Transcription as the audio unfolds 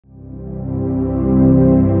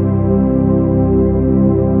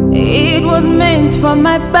for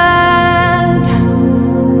my bad,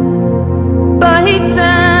 but he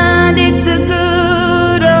turned it to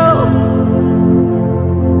good. Oh,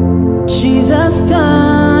 Jesus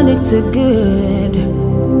turned it to good.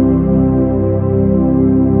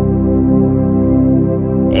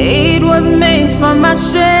 It was meant for my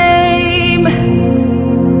shame,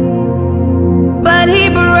 but he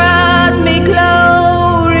brought me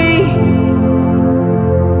glory.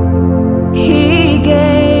 He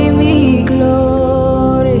gave me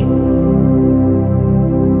glory.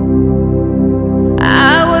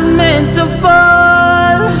 I was meant to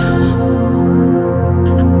fall,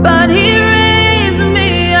 but he raised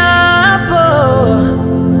me up. Oh,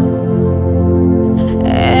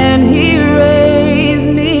 and he raised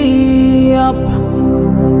me up.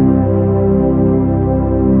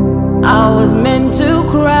 I was meant to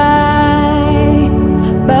cry,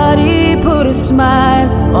 but he put a smile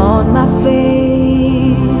on my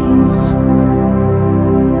face.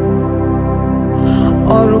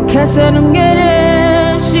 Oru kese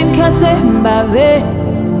ngere shin kese mbave.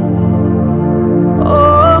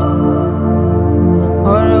 Oh,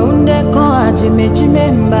 oru unde ko ajime jime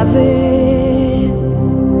mbave.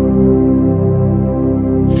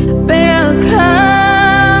 Belka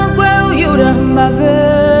kwe uyura mbave.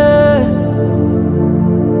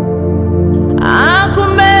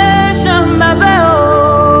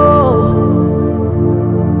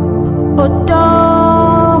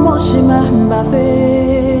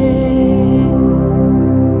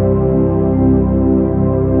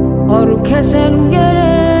 Oru kese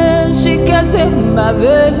ngere shi kese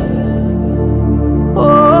mbave.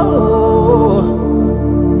 Oh,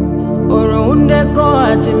 oru unde ko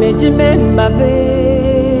ajime jime mbave.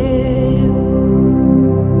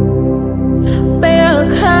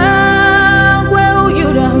 Belka kwe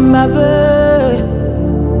uyura mbave.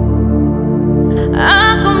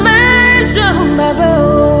 Akumesha mbave.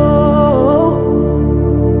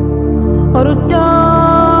 Oru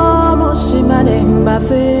domo shimane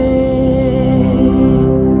mbave.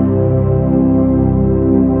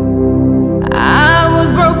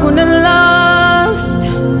 Broken and lost,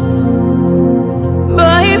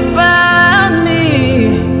 but he found me.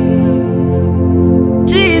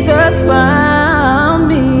 Jesus found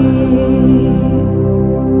me.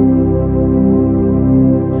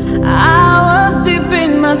 I was deep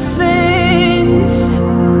in my sins,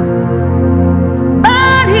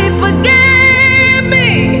 but he forgave me.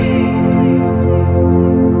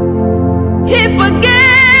 He forgave.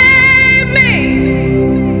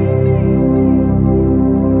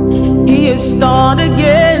 Start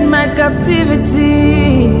again my captivity.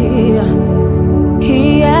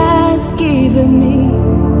 He has given me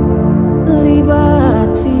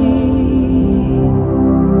liberty.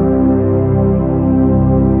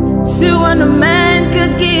 See, when a man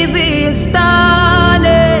could give, he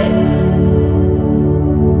started.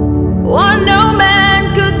 What no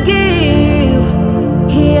man could give,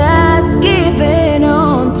 he has given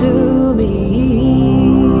unto me.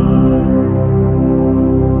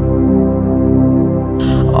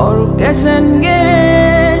 Oru kese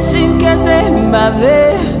ngere shin kese mbave.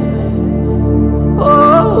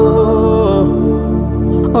 Oh,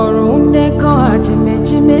 oru unde ko ajime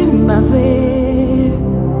jime mbave.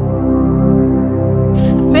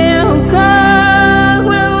 Belka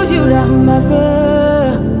kwe uyura mbave.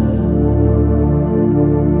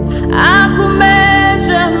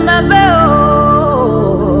 Akumesha mbave. Oh,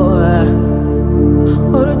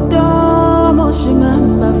 oru domo shima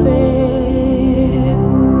mbave.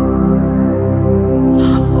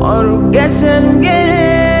 Oru kese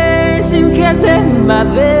ngere shin kese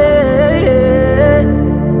mbave.